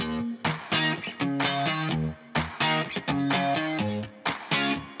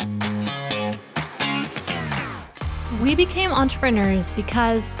We became entrepreneurs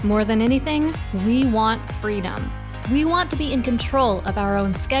because, more than anything, we want freedom. We want to be in control of our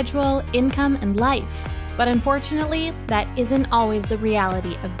own schedule, income, and life. But unfortunately, that isn't always the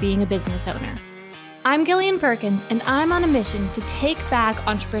reality of being a business owner. I'm Gillian Perkins, and I'm on a mission to take back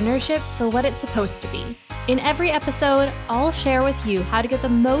entrepreneurship for what it's supposed to be. In every episode, I'll share with you how to get the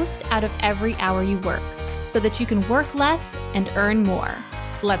most out of every hour you work, so that you can work less and earn more.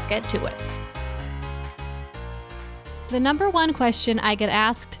 Let's get to it. The number one question I get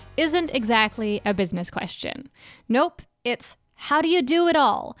asked isn't exactly a business question. Nope, it's how do you do it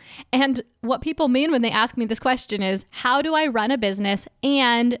all? And what people mean when they ask me this question is, how do I run a business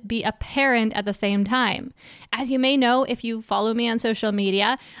and be a parent at the same time? As you may know, if you follow me on social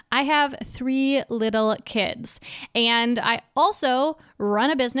media, I have 3 little kids. And I also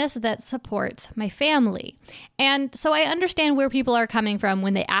run a business that supports my family. And so I understand where people are coming from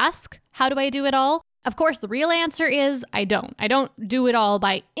when they ask, how do I do it all? Of course, the real answer is I don't. I don't do it all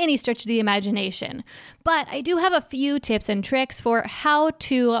by any stretch of the imagination. But I do have a few tips and tricks for how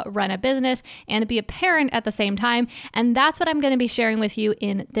to run a business and be a parent at the same time. And that's what I'm going to be sharing with you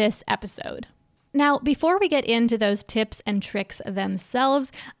in this episode. Now, before we get into those tips and tricks themselves,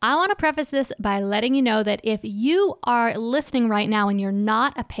 I want to preface this by letting you know that if you are listening right now and you're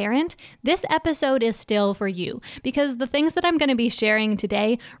not a parent, this episode is still for you, because the things that I'm going to be sharing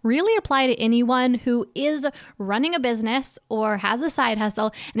today really apply to anyone who is running a business or has a side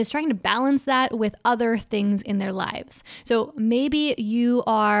hustle and is trying to balance that with other things in their lives. So maybe you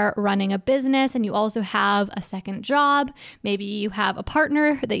are running a business and you also have a second job. Maybe you have a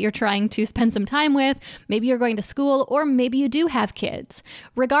partner that you're trying to spend some time with, maybe you're going to school, or maybe you do have kids.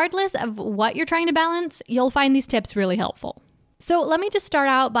 Regardless of what you're trying to balance, you'll find these tips really helpful. So let me just start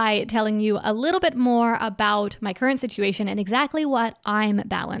out by telling you a little bit more about my current situation and exactly what I'm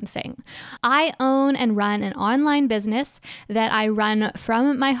balancing. I own and run an online business that I run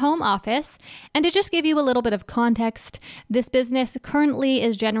from my home office. And to just give you a little bit of context, this business currently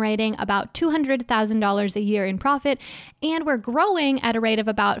is generating about $200,000 a year in profit, and we're growing at a rate of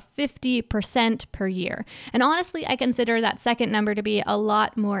about 50% per year. And honestly, I consider that second number to be a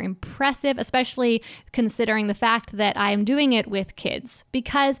lot more impressive, especially considering the fact that I am doing it with kids,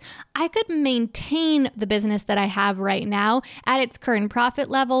 because I could maintain the business that I have right now at its current profit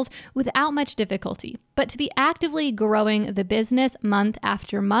levels without much difficulty. But to be actively growing the business month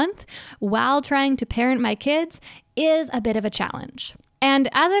after month while trying to parent my kids is a bit of a challenge. And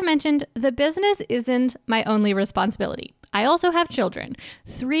as I mentioned, the business isn't my only responsibility. I also have children,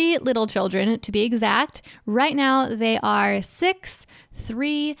 3 little children to be exact. Right now they are 6,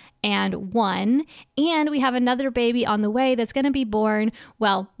 3, and 1, and we have another baby on the way that's going to be born.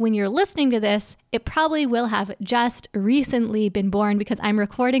 Well, when you're listening to this, it probably will have just recently been born, because I'm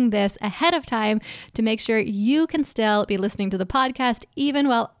recording this ahead of time to make sure you can still be listening to the podcast even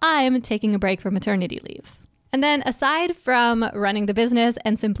while I'm taking a break for maternity leave. And then aside from running the business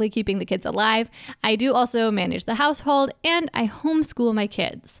and simply keeping the kids alive, I do also manage the household and I homeschool my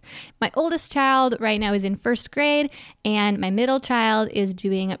kids. My oldest child right now is in 1st grade and my middle child is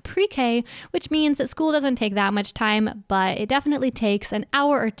doing pre-K, which means that school doesn't take that much time, but it definitely takes an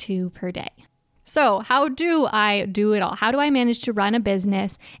hour or 2 per day. So how do I do it all? How do I manage to run a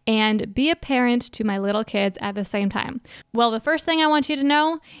business and be a parent to my little kids at the same time? Well, the first thing I want you to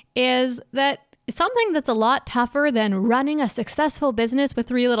know is that something that's a lot tougher than running a successful business with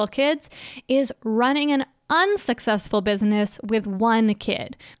 3 little kids is running an unsuccessful business with 1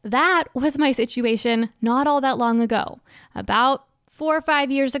 kid. That was my situation not all that long ago. About 4 or 5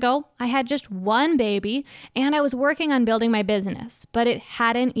 years ago, I had just 1 baby and I was working on building my business, but it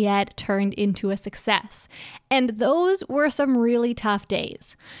hadn't yet turned into a success. And those were some really tough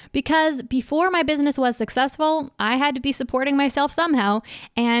days, because before my business was successful, I had to be supporting myself somehow.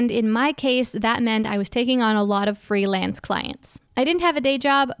 And in my case, that meant I was taking on a lot of freelance clients. I didn't have a day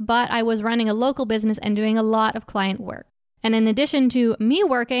job, but I was running a local business and doing a lot of client work. And in addition to me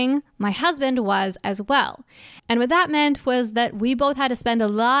working, my husband was as well. And what that meant was that we both had to spend a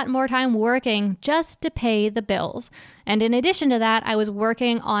lot more time working just to pay the bills. And in addition to that, I was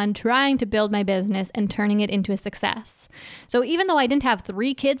working on trying to build my business and turning it into a success. So even though I didn't have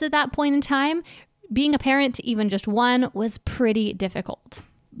 3 kids at that point in time, being a parent to even just 1 was pretty difficult.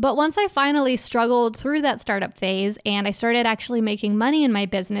 But once I finally struggled through that startup phase and I started actually making money in my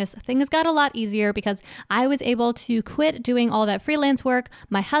business, things got a lot easier because I was able to quit doing all that freelance work.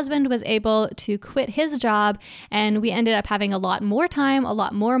 My husband was able to quit his job, and we ended up having a lot more time, a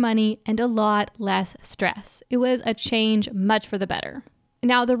lot more money, and a lot less stress. It was a change much for the better.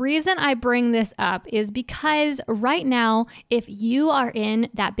 Now, the reason I bring this up is because right now, if you are in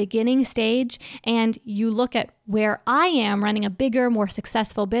that beginning stage and you look at where I am running a bigger, more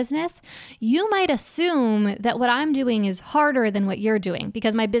successful business, you might assume that what I'm doing is harder than what you're doing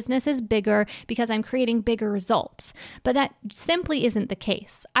because my business is bigger, because I'm creating bigger results. But that simply isn't the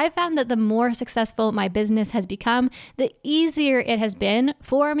case. I've found that the more successful my business has become, the easier it has been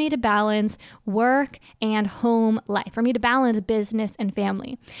for me to balance work and home life, for me to balance business and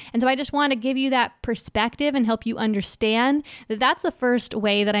family. And so I just want to give you that perspective and help you understand that that's the first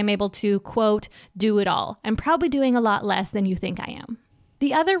way that I'm able to, quote, do it all. I'm probably doing a lot less than you think I am.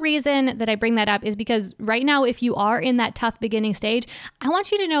 The other reason that I bring that up is because right now, if you are in that tough beginning stage, I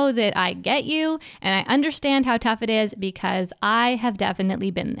want you to know that I get you and I understand how tough it is because I have definitely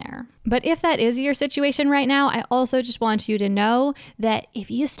been there. But if that is your situation right now, I also just want you to know that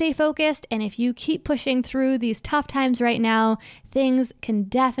if you stay focused and if you keep pushing through these tough times right now, things can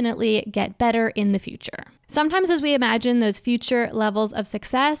definitely get better in the future. Sometimes as we imagine those future levels of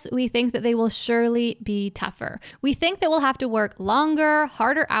success, we think that they will surely be tougher. We think that we'll have to work longer,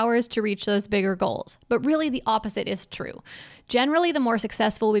 harder hours to reach those bigger goals. But really the opposite is true. Generally, the more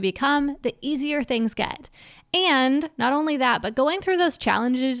successful we become, the easier things get. And not only that, but going through those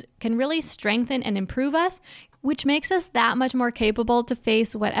challenges can really strengthen and improve us, which makes us that much more capable to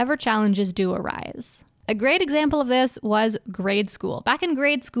face whatever challenges do arise. A great example of this was grade school. Back in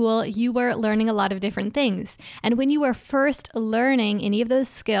grade school, you were learning a lot of different things. And when you were first learning any of those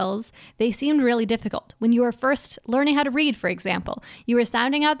skills, they seemed really difficult. When you were first learning how to read, for example, you were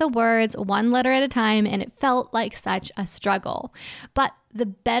sounding out the words one letter at a time, and it felt like such a struggle. But the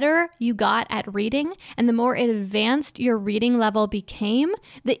better you got at reading and the more advanced your reading level became,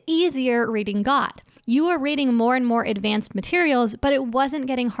 the easier reading got. You were reading more and more advanced materials, but it wasn't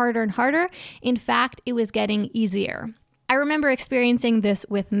getting harder and harder. In fact, it was getting easier. I remember experiencing this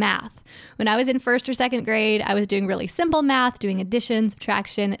with math. When I was in first or second grade, I was doing really simple math, doing addition,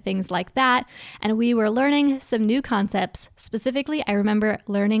 subtraction, things like that. And we were learning some new concepts. Specifically, I remember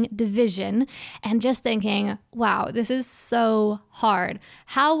learning division and just thinking, wow, this is so hard.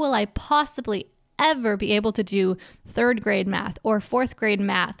 How will I possibly ever be able to do third grade math or fourth grade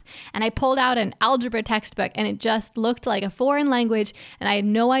math? And I pulled out an algebra textbook and it just looked like a foreign language and I had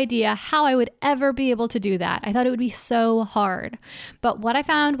no idea how I would ever be able to do that. I thought it would be so hard. But what I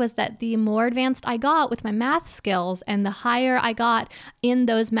found was that the more advanced I got with my math skills and the higher I got in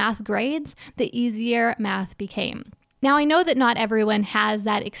those math grades, the easier math became. Now, I know that not everyone has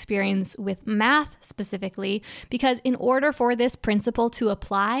that experience with math specifically, because in order for this principle to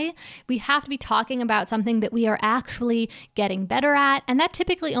apply, we have to be talking about something that we are actually getting better at, and that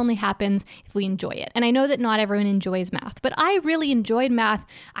typically only happens if we enjoy it. And I know that not everyone enjoys math, but I really enjoyed math.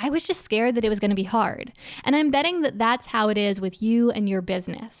 I was just scared that it was going to be hard. And I'm betting that that's how it is with you and your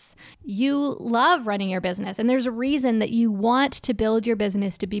business. You love running your business, and there's a reason that you want to build your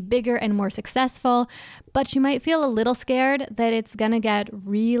business to be bigger and more successful, but you might feel a little scared that it's going to get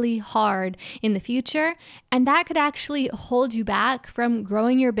really hard in the future, and that could actually hold you back from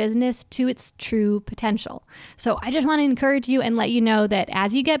growing your business to its true potential. So I just want to encourage you and let you know that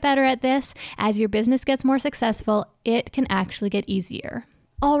as you get better at this, as your business gets more successful, it can actually get easier.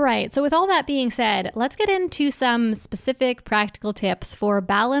 All right, so with all that being said, let's get into some specific practical tips for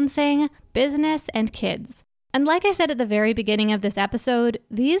balancing business and kids. And like I said at the very beginning of this episode,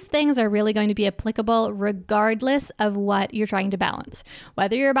 these things are really going to be applicable regardless of what you're trying to balance.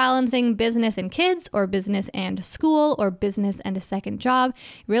 Whether you're balancing business and kids or business and school or business and a second job,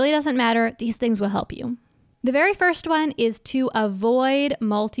 it really doesn't matter. These things will help you. The very first one is to avoid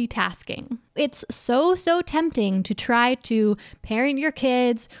multitasking. It's so tempting to try to parent your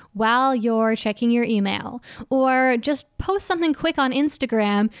kids while you're checking your email, or just post something quick on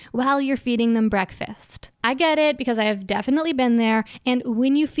Instagram while you're feeding them breakfast. I get it because I have definitely been there. And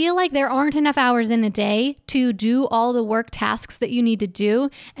when you feel like there aren't enough hours in a day to do all the work tasks that you need to do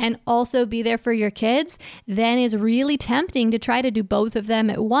and also be there for your kids, then it's really tempting to try to do both of them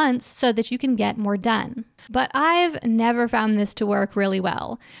at once so that you can get more done. But I've never found this to work really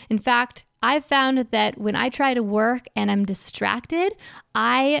well. In fact, I've found that when I try to work and I'm distracted,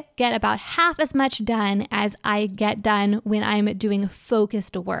 I get about half as much done as I get done when I'm doing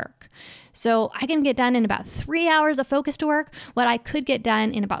focused work. So I can get done in about 3 hours of focused work, what I could get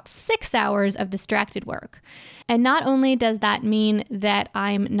done in about 6 hours of distracted work. And not only does that mean that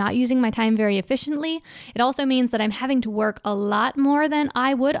I'm not using my time very efficiently, it also means that I'm having to work a lot more than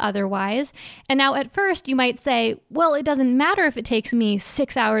I would otherwise. And now at first you might say, well, it doesn't matter if it takes me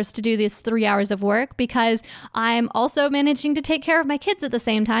 6 hours to do these 3 hours of work because I'm also managing to take care of my kids at the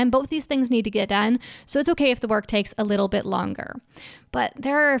same time. Both these things need to get done, so it's okay if the work takes a little bit longer. But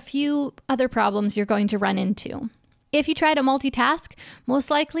there are a few other problems you're going to run into. If you try to multitask, most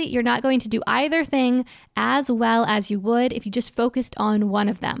likely you're not going to do either thing as well as you would if you just focused on one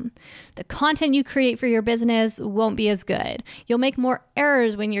of them. The content you create for your business won't be as good. You'll make more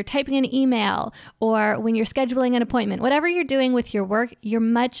errors when you're typing an email or when you're scheduling an appointment. Whatever you're doing with your work, you're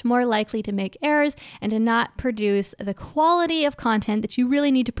much more likely to make errors and to not produce the quality of content that you really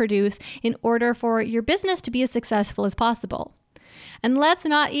need to produce in order for your business to be as successful as possible. And let's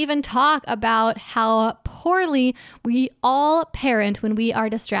not even talk about how poorly we all parent when we are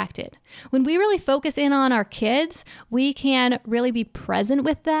distracted. When we really focus in on our kids, we can really be present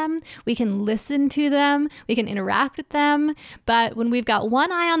with them. We can listen to them. We can interact with them. But when we've got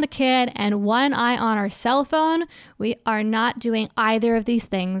one eye on the kid and one eye on our cell phone, we are not doing either of these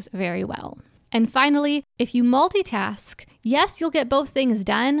things very well. And finally, if you multitask, yes, you'll get both things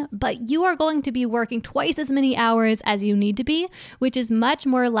done, but you are going to be working twice as many hours as you need to be, which is much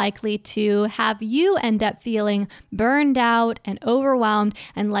more likely to have you end up feeling burned out and overwhelmed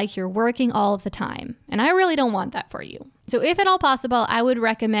and like you're working all of the time. And I really don't want that for you. So if at all possible, I would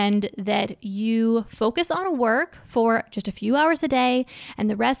recommend that you focus on work for just a few hours a day, and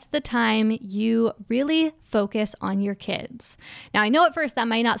the rest of the time you really focus on your kids. Now, I know at first that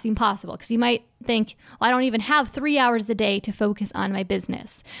might not seem possible because you might think, well, I don't even have 3 hours a day to focus on my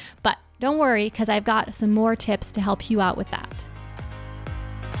business. But don't worry, because I've got some more tips to help you out with that.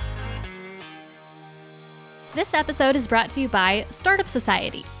 This episode is brought to you by Startup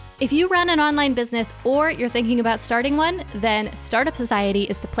Society. If you run an online business or you're thinking about starting one, then Startup Society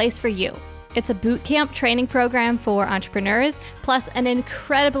is the place for you. It's a bootcamp training program for entrepreneurs, plus an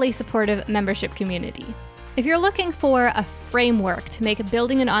incredibly supportive membership community. If you're looking for a framework to make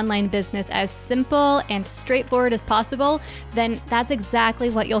building an online business as simple and straightforward as possible, then that's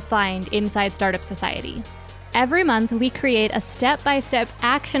exactly what you'll find inside Startup Society. Every month, we create a step-by-step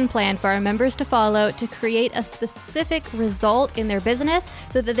action plan for our members to follow to create a specific result in their business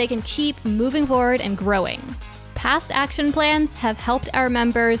so that they can keep moving forward and growing. Past action plans have helped our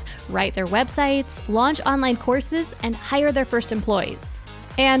members write their websites, launch online courses, and hire their first employees.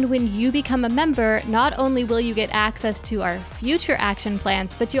 And when you become a member, not only will you get access to our future action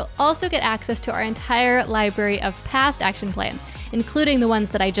plans, but you'll also get access to our entire library of past action plans, including the ones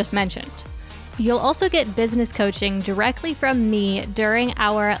that I just mentioned. You'll also get business coaching directly from me during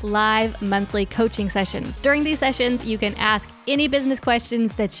our live monthly coaching sessions. During these sessions, you can ask any business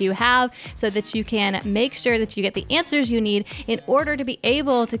questions that you have so that you can make sure that you get the answers you need in order to be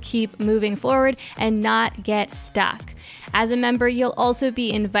able to keep moving forward and not get stuck. As a member, you'll also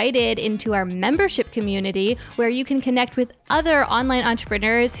be invited into our membership community where you can connect with other online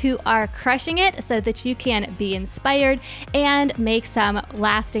entrepreneurs who are crushing it so that you can be inspired and make some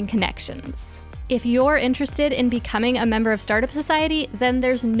lasting connections. If you're interested in becoming a member of Startup Society, then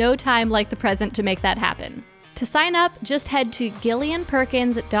there's no time like the present to make that happen. To sign up, just head to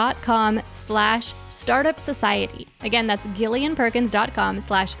gillianperkins.com/Startup Society. Again, that's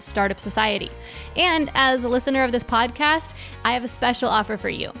gillianperkins.com/Startup Society. And as a listener of this podcast, I have a special offer for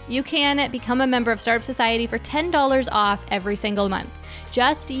you. You can become a member of Startup Society for $10 off every single month.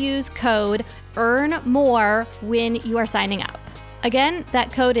 Just use code EARNMORE when you are signing up. Again,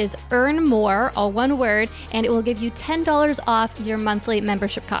 that code is EARNMORE, all one word, and it will give you $10 off your monthly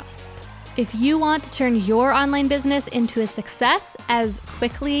membership cost. If you want to turn your online business into a success as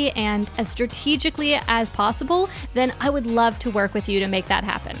quickly and as strategically as possible, then I would love to work with you to make that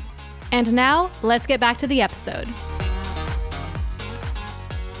happen. And now, let's get back to the episode.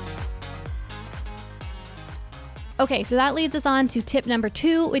 Okay, so that leads us on to tip number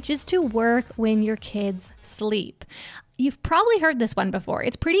 2, which is to work when your kids sleep. You've probably heard this one before.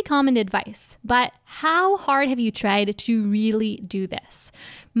 It's pretty common advice, but how hard have you tried to really do this?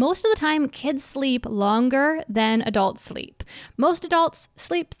 Most of the time, kids sleep longer than adults sleep. Most adults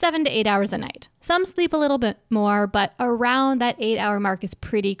sleep 7 to 8 hours a night. Some sleep a little bit more, but around that 8-hour mark is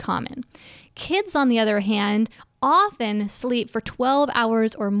pretty common. Kids, on the other hand, often sleep for 12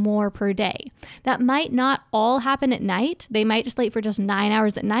 hours or more per day. That might not all happen at night. They might sleep for just 9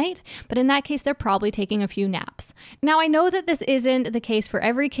 hours at night, but in that case, they're probably taking a few naps. Now, I know that this isn't the case for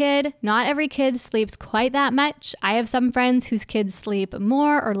every kid. Not every kid sleeps quite that much. I have some friends whose kids sleep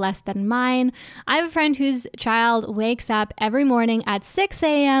more or less than mine. I have a friend whose child wakes up every morning at 6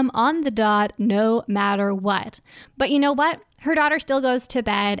 a.m. on the dot, no matter what. But you know what? Her daughter still goes to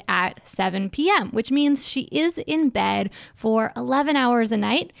bed at 7 p.m., which means she is in bed for 11 hours a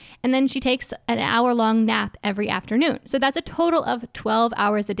night, and then she takes an hour-long nap every afternoon. So that's a total of 12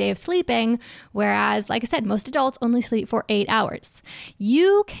 hours a day of sleeping, whereas, like I said, most adults only sleep for 8 hours.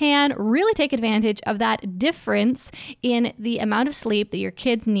 You can really take advantage of that difference in the amount of sleep that your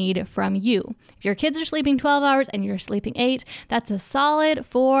kids need from you. If your kids are sleeping 12 hours and you're sleeping 8, that's a solid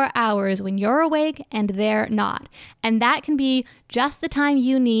 4 hours when you're awake and they're not. And that can be just the time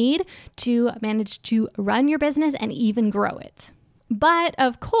you need to manage to run your business and even grow it. But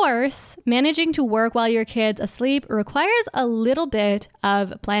of course, managing to work while your kid's asleep requires a little bit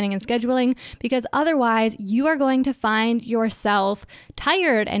of planning and scheduling, because otherwise you are going to find yourself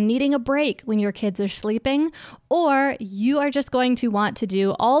tired and needing a break when your kids are sleeping, or you are just going to want to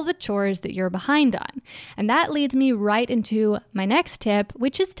do all the chores that you're behind on. And that leads me right into my next tip,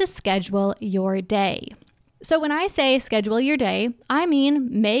 which is to schedule your day. So when I say schedule your day, I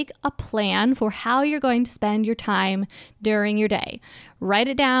mean make a plan for how you're going to spend your time during your day. Write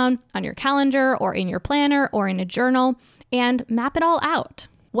it down on your calendar or in your planner or in a journal and map it all out.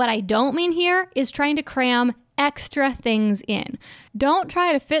 What I don't mean here is trying to cram extra things in. Don't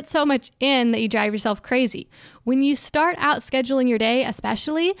try to fit so much in that you drive yourself crazy. When you start out scheduling your day,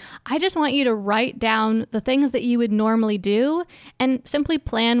 especially, I just want you to write down the things that you would normally do and simply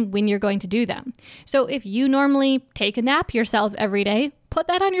plan when you're going to do them. So if you normally take a nap yourself every day, put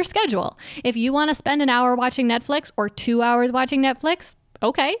that on your schedule. If you want to spend an hour watching Netflix or 2 hours watching Netflix,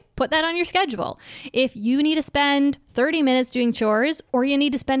 okay, put that on your schedule. If you need to spend 30 minutes doing chores or you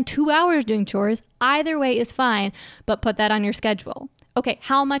need to spend 2 hours doing chores, either way is fine, but put that on your schedule. Okay,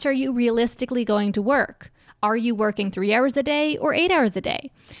 how much are you realistically going to work? Are you working 3 hours a day or 8 hours a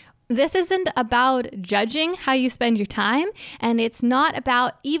day? This isn't about judging how you spend your time, and it's not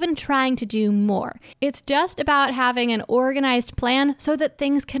about even trying to do more. It's just about having an organized plan so that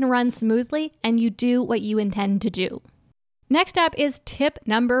things can run smoothly and you do what you intend to do. Next up is tip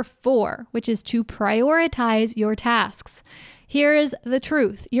number 4, which is to prioritize your tasks. Here's the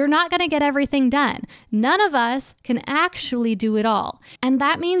truth. You're not going to get everything done. None of us can actually do it all. And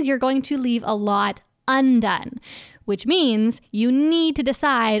that means you're going to leave a lot undone, which means you need to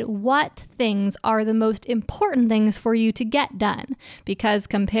decide what things are the most important things for you to get done. Because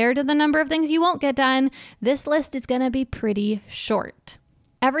compared to the number of things you won't get done, this list is going to be pretty short.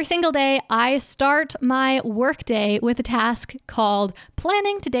 Every single day, I start my workday with a task called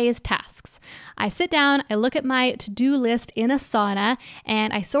planning today's tasks. I sit down, I look at my to-do list in Asana,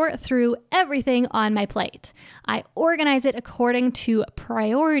 and I sort through everything on my plate. I organize it according to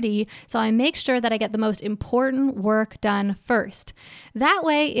priority, so I make sure that I get the most important work done first. That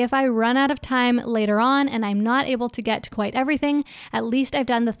way, if I run out of time later on and I'm not able to get to quite everything, at least I've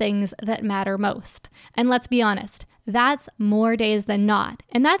done the things that matter most. And let's be honest, that's more days than not.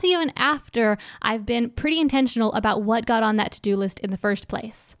 And that's even after I've been pretty intentional about what got on that to-do list in the first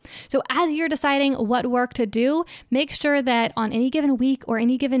place. So as you're deciding what work to do, make sure that on any given week or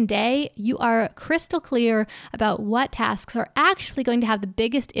any given day, you are crystal clear about what tasks are actually going to have the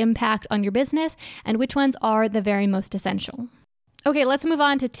biggest impact on your business and which ones are the very most essential. Okay, let's move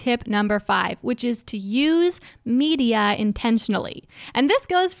on to tip number 5, which is to use media intentionally. And this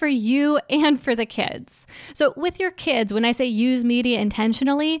goes for you and for the kids. So with your kids, when I say use media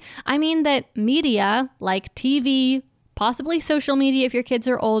intentionally, I mean that media like TV, possibly social media if your kids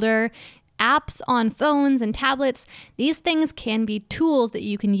are older, apps on phones and tablets, these things can be tools that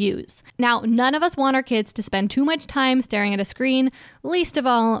you can use. Now, none of us want our kids to spend too much time staring at a screen, least of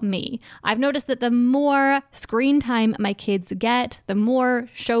all me. I've noticed that the more screen time my kids get, the more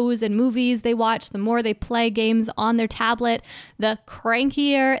shows and movies they watch, the more they play games on their tablet, the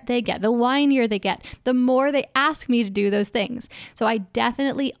crankier they get, the whinier they get, the more they ask me to do those things. So I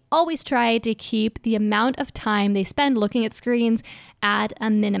definitely always try to keep the amount of time they spend looking at screens at a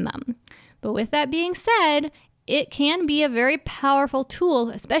minimum. But with that being said, it can be a very powerful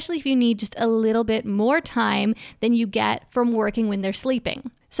tool, especially if you need just a little bit more time than you get from working when they're sleeping.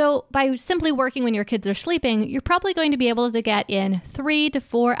 So by simply working when your kids are sleeping, you're probably going to be able to get in 3 to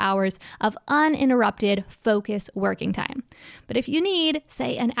 4 hours of uninterrupted focus working time. But if you need,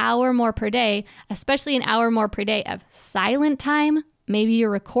 say, an hour more per day, especially an hour more per day of silent time, maybe you're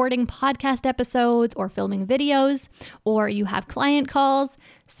recording podcast episodes or filming videos, or you have client calls,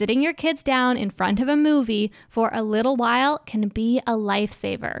 sitting your kids down in front of a movie for a little while can be a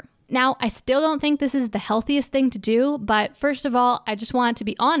lifesaver. Now, I still don't think this is the healthiest thing to do, but first of all, I just want to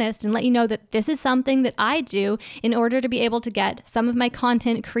be honest and let you know that this is something that I do in order to be able to get some of my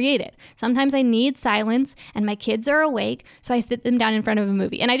content created. Sometimes I need silence and my kids are awake, so I sit them down in front of a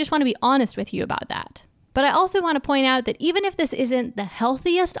movie. And I just want to be honest with you about that. But I also want to point out that even if this isn't the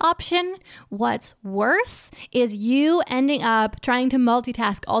healthiest option, what's worse is you ending up trying to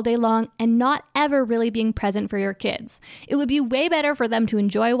multitask all day long and not ever really being present for your kids. It would be way better for them to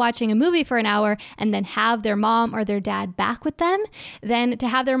enjoy watching a movie for an hour and then have their mom or their dad back with them than to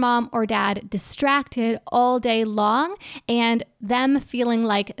have their mom or dad distracted all day long and them feeling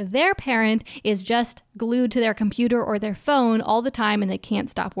like their parent is just glued to their computer or their phone all the time and they can't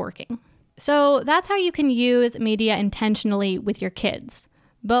stop working. So that's how you can use media intentionally with your kids.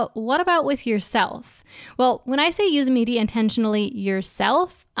 But what about with yourself? Well, when I say use media intentionally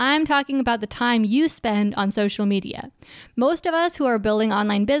yourself, I'm talking about the time you spend on social media. Most of us who are building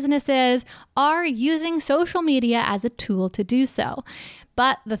online businesses are using social media as a tool to do so.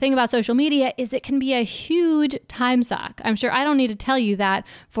 But the thing about social media is it can be a huge time suck. I'm sure I don't need to tell you that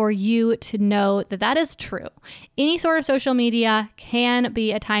for you to know that that is true. Any sort of social media can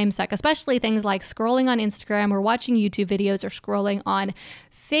be a time suck, especially things like scrolling on Instagram or watching YouTube videos or scrolling on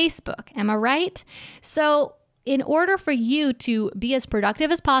Facebook. Am I right? So in order for you to be as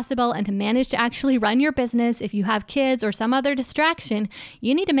productive as possible and to manage to actually run your business, if you have kids or some other distraction,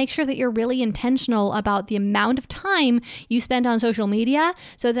 you need to make sure that you're really intentional about the amount of time you spend on social media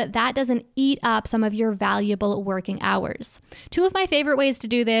so that that doesn't eat up some of your valuable working hours. Two of my favorite ways to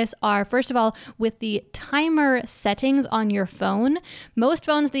do this are, first of all, with the timer settings on your phone. Most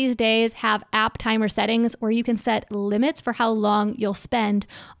phones these days have app timer settings where you can set limits for how long you'll spend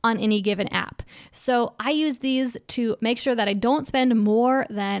on any given app. So I use these to make sure that I don't spend more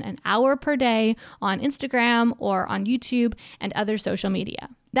than an hour per day on Instagram or on YouTube and other social media.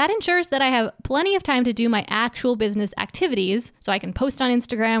 That ensures that I have plenty of time to do my actual business activities, so I can post on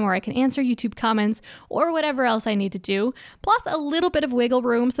Instagram or I can answer YouTube comments or whatever else I need to do, plus a little bit of wiggle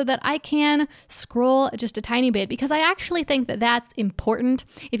room so that I can scroll just a tiny bit, because I actually think that that's important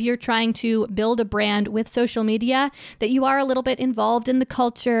if you're trying to build a brand with social media, that you are a little bit involved in the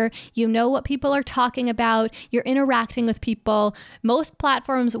culture, you know what people are talking about, you're interacting with people. Most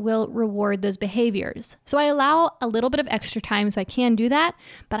platforms will reward those behaviors. So I allow a little bit of extra time so I can do that,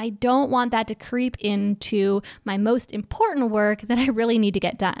 but I don't want that to creep into my most important work that I really need to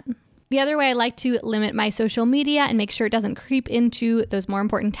get done. The other way I like to limit my social media and make sure it doesn't creep into those more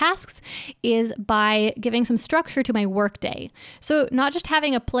important tasks is by giving some structure to my workday. So not just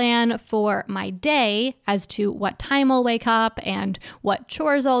having a plan for my day as to what time I'll wake up and what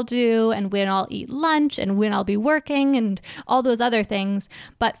chores I'll do and when I'll eat lunch and when I'll be working and all those other things,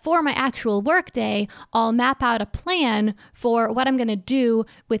 but for my actual workday, I'll map out a plan for what I'm going to do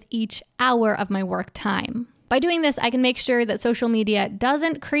with each hour of my work time. By doing this, I can make sure that social media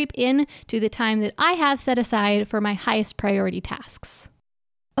doesn't creep in to the time that I have set aside for my highest priority tasks.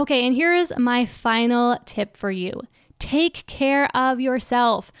 Okay, and here's my final tip for you. Take care of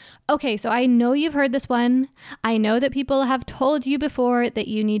yourself. Okay, so I know you've heard this one. I know that people have told you before that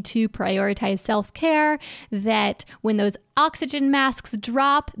you need to prioritize self-care, that when those oxygen masks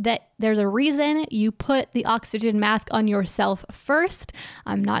drop, that there's a reason you put the oxygen mask on yourself first.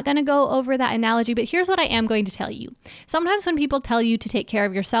 I'm not going to go over that analogy, but here's what I am going to tell you. Sometimes when people tell you to take care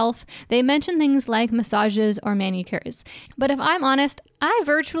of yourself, they mention things like massages or manicures. But if I'm honest, I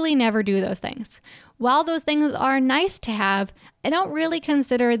virtually never do those things. While those things are nice to have, I don't really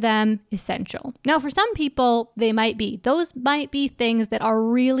consider them essential. Now, for some people, they might be. Those might be things that are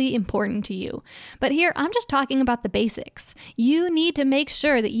really important to you. But here, I'm just talking about the basics. You need to make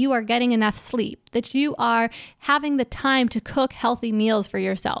sure that you are getting enough sleep, that you are having the time to cook healthy meals for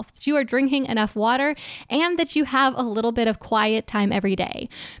yourself, that you are drinking enough water, and that you have a little bit of quiet time every day.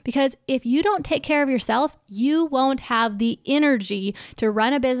 Because if you don't take care of yourself, you won't have the energy to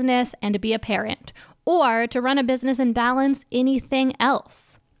run a business and to be a parent, or to run a business and balance anything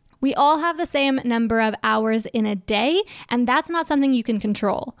else. We all have the same number of hours in a day, and that's not something you can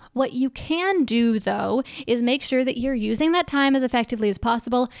control. What you can do, though, is make sure that you're using that time as effectively as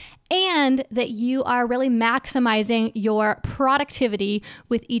possible and that you are really maximizing your productivity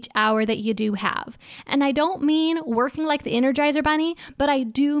with each hour that you do have. And I don't mean working like the Energizer Bunny, but I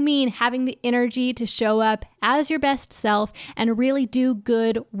do mean having the energy to show up as your best self and really do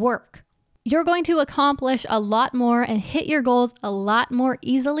good work. You're going to accomplish a lot more and hit your goals a lot more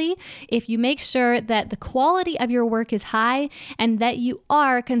easily if you make sure that the quality of your work is high and that you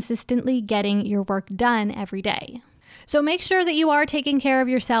are consistently getting your work done every day. So make sure that you are taking care of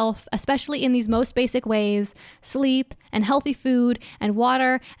yourself, especially in these most basic ways: sleep and healthy food and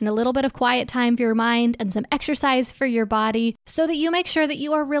water and a little bit of quiet time for your mind and some exercise for your body, so that you make sure that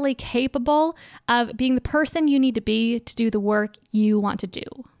you are really capable of being the person you need to be to do the work you want to do.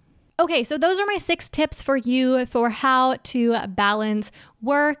 Okay, so those are my 6 tips for you for how to balance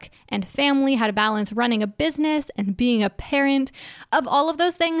work and family, how to balance running a business and being a parent. Of all of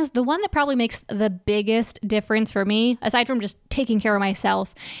those things, the one that probably makes the biggest difference for me, aside from just taking care of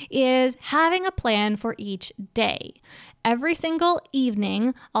myself, is having a plan for each day. Every single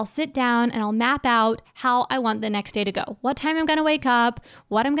evening, I'll sit down and I'll map out how I want the next day to go. What time I'm going to wake up,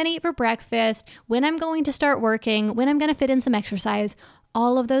 what I'm going to eat for breakfast, when I'm going to start working, when I'm going to fit in some exercise,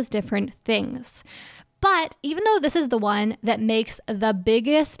 all of those different things. But even though this is the one that makes the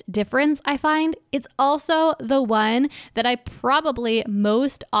biggest difference, I find, it's also the one that I probably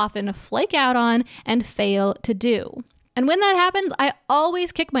most often flake out on and fail to do. And when that happens, I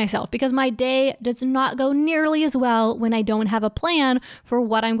always kick myself because my day does not go nearly as well when I don't have a plan for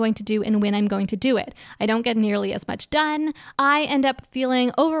what I'm going to do and when I'm going to do it. I don't get nearly as much done. I end up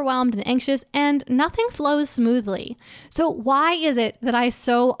feeling overwhelmed and anxious, and nothing flows smoothly. So why is it that I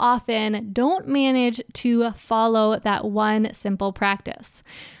so often don't manage to follow that one simple practice?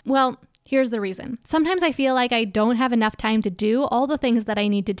 Well, here's the reason. Sometimes I feel like I don't have enough time to do all the things that I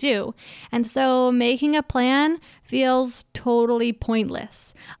need to do. And so making a plan feels totally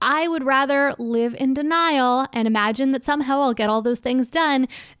pointless. I would rather live in denial and imagine that somehow I'll get all those things done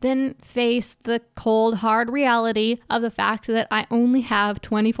than face the cold, hard reality of the fact that I only have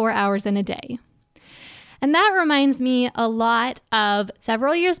 24 hours in a day. And that reminds me a lot of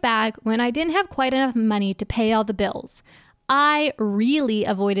several years back when I didn't have quite enough money to pay all the bills. I really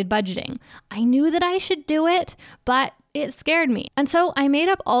avoided budgeting. I knew that I should do it, but it scared me. And so I made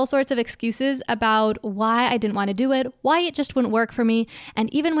up all sorts of excuses about why I didn't want to do it, why it just wouldn't work for me.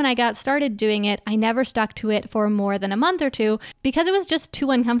 And even when I got started doing it, I never stuck to it for more than a month or two because it was just too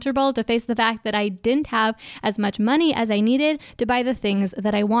uncomfortable to face the fact that I didn't have as much money as I needed to buy the things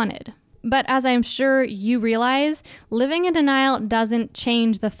that I wanted. But as I'm sure you realize, living in denial doesn't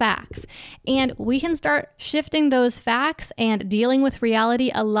change the facts. And we can start shifting those facts and dealing with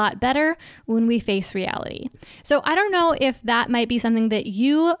reality a lot better when we face reality. So I don't know if that might be something that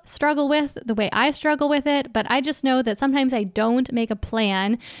you struggle with the way I struggle with it, but I just know that sometimes I don't make a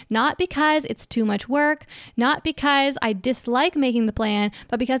plan, not because it's too much work, not because I dislike making the plan,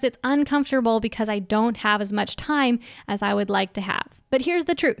 but because it's uncomfortable because I don't have as much time as I would like to have. But here's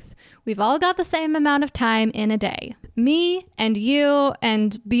the truth. We've all got the same amount of time in a day. Me and you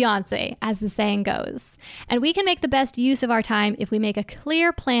and Beyonce, as the saying goes. And we can make the best use of our time if we make a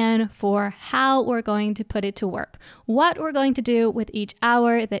clear plan for how we're going to put it to work, what we're going to do with each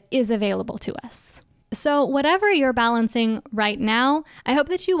hour that is available to us. So whatever you're balancing right now, I hope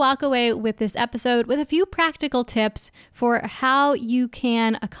that you walk away with this episode with a few practical tips for how you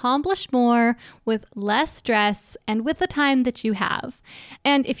can accomplish more with less stress and with the time that you have.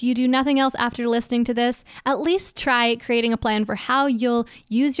 And if you do nothing else after listening to this, at least try creating a plan for how you'll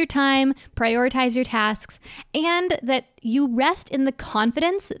use your time, prioritize your tasks, and that you rest in the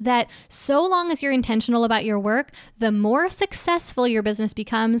confidence that so long as you're intentional about your work, the more successful your business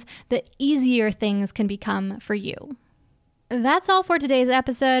becomes, the easier things can become for you. That's all for today's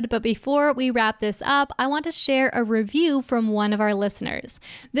episode, but before we wrap this up, I want to share a review from one of our listeners.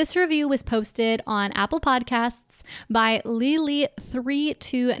 This review was posted on Apple Podcasts by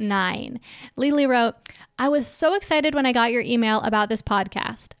Lily329. Lily wrote, "I was so excited when I got your email about this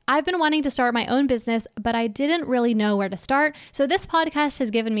podcast. I've been wanting to start my own business, but I didn't really know where to start, so this podcast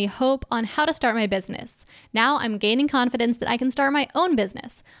has given me hope on how to start my business. Now I'm gaining confidence that I can start my own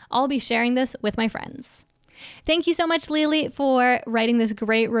business. I'll be sharing this with my friends." Thank you so much, Lily, for writing this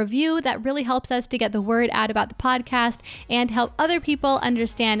great review that really helps us to get the word out about the podcast and help other people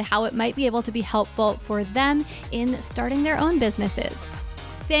understand how it might be able to be helpful for them in starting their own businesses.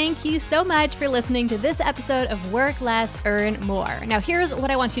 Thank you so much for listening to this episode of Work Less, Earn More. Now, here's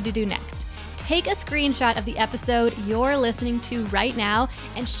what I want you to do next. Take a screenshot of the episode you're listening to right now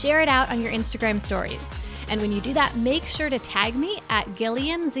and share it out on your Instagram stories. And when you do that, make sure to tag me at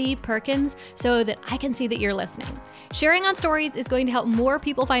Gillian Z. Perkins so that I can see that you're listening. Sharing on stories is going to help more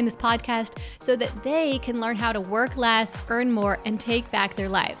people find this podcast so that they can learn how to work less, earn more, and take back their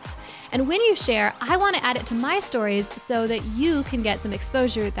lives. And when you share, I want to add it to my stories so that you can get some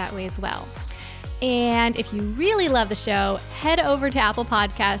exposure that way as well. And if you really love the show, head over to Apple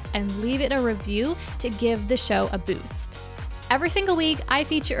Podcasts and leave it a review to give the show a boost. Every single week, I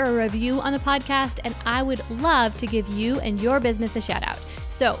feature a review on the podcast, and I would love to give you and your business a shout out.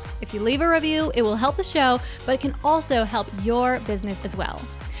 So if you leave a review, it will help the show, but it can also help your business as well.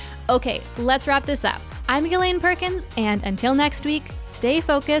 Okay, let's wrap this up. I'm Gillian Perkins, and until next week, stay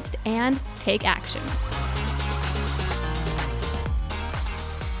focused and take action.